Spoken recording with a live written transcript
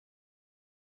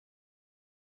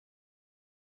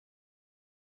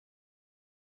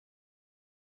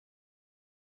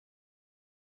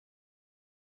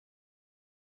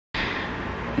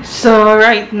So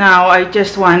right now, I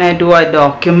just wanna do a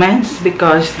documents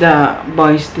because the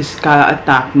boys this guy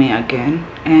attacked me again,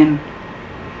 and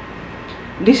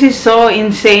this is so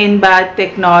insane bad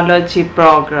technology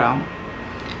program,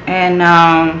 and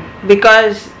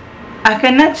because I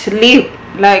cannot sleep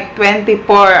like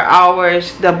 24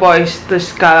 hours, the boys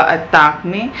this guy attack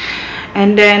me,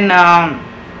 and then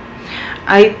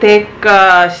I take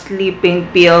sleeping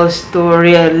pills to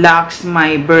relax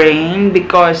my brain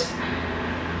because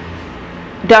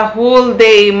the whole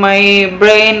day my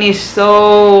brain is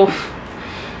so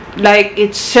like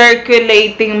it's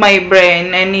circulating my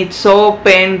brain and it's so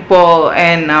painful,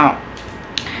 and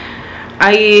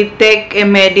I take a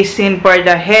medicine for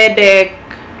the headache,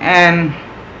 and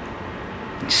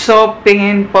so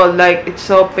painful, like it's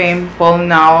so painful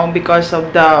now because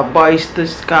of the boys to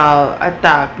skull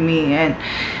attack me. And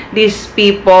these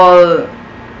people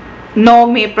know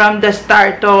me from the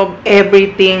start of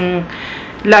everything,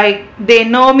 like they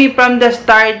know me from the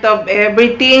start of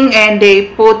everything, and they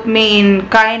put me in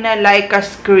kind of like a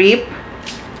script.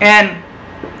 And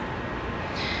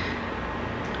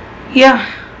yeah,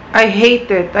 I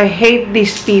hate it. I hate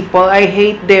these people. I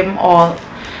hate them all.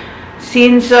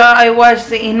 Since I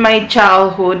was in my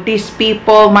childhood, these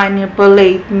people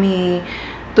manipulate me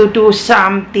to do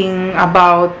something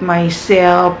about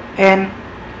myself, and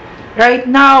right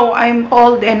now I'm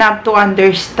old enough to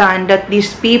understand that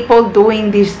these people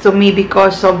doing this to me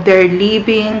because of their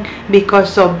living,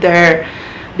 because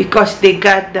they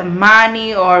got the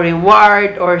money or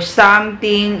reward or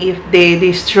something if they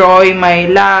destroy my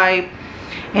life.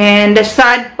 And the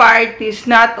sad part is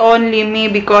not only me,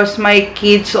 because my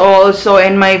kids also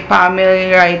and my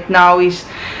family right now it's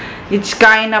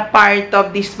kind of part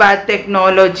of this bad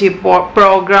technology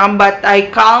program. But I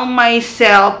calm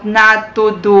myself not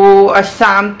to do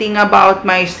something about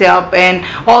myself and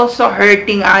also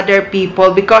hurting other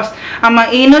people, because I'm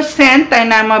an innocent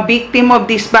and I'm a victim of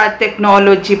this bad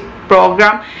technology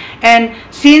program. And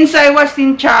since I was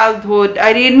in childhood,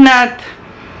 I did not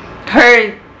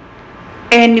hurt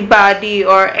anybody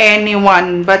or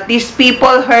anyone, but these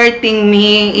people hurting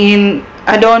me in,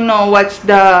 I don't know what's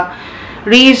the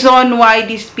reason why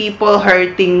these people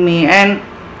hurting me. And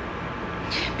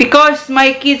because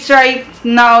my kids right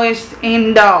now is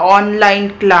in the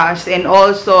online class, and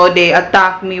also they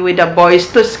attack me with the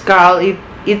boys to skull, it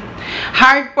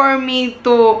hard for me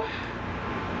to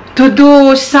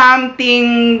do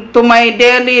something to my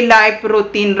daily life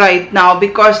routine right now,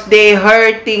 because they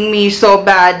hurting me so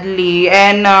badly.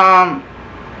 And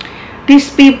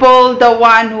these people, the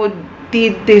one who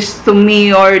did this to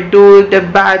me or do the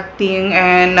bad thing,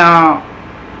 and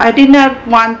I did not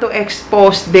want to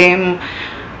expose them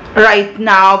right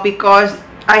now because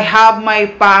I have my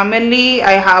family,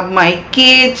 I have my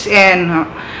kids, and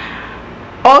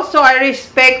also I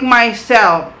respect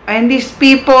myself. And these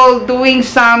people doing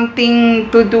something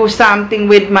to do something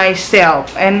with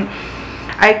myself, and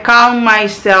I calm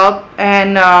myself,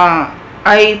 and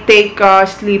I take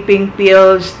sleeping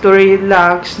pills to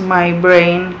relax my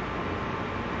brain.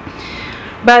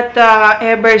 But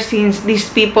ever since, these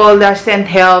people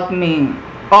doesn't help me.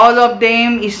 All of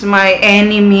them is my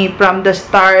enemy from the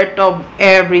start of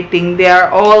everything. They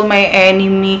are all my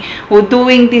enemy who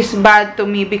doing this bad to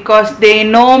me, because they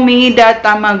know me that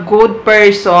I'm a good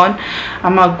person.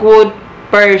 I'm a good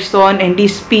person, and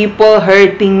these people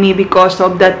hurting me because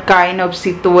of that kind of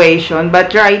situation.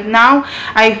 But right now,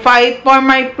 I fight for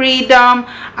my freedom.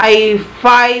 I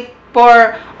fight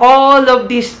for all of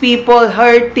these people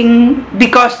hurting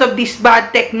because of this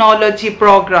bad technology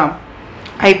program.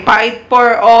 I fight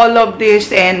for all of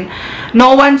this, and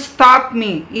no one stopped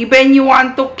me. Even you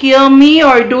want to kill me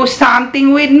or do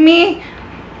something with me,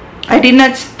 I did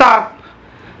not stop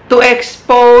to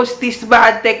expose this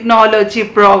bad technology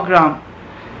program.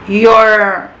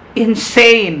 You're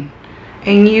insane,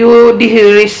 and you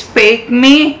disrespect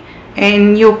me,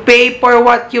 and you pay for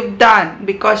what you've done,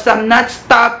 because I'm not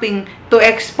stopping to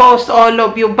expose all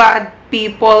of you bad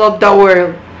people of the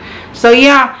world. So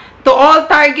yeah, to all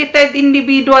targeted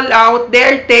individual out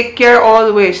there, take care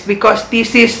always, because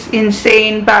this is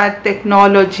insane bad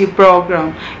technology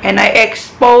program, and I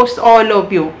expose all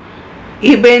of you.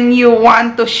 Even you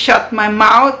want to shut my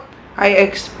mouth, I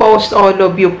expose all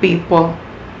of you people.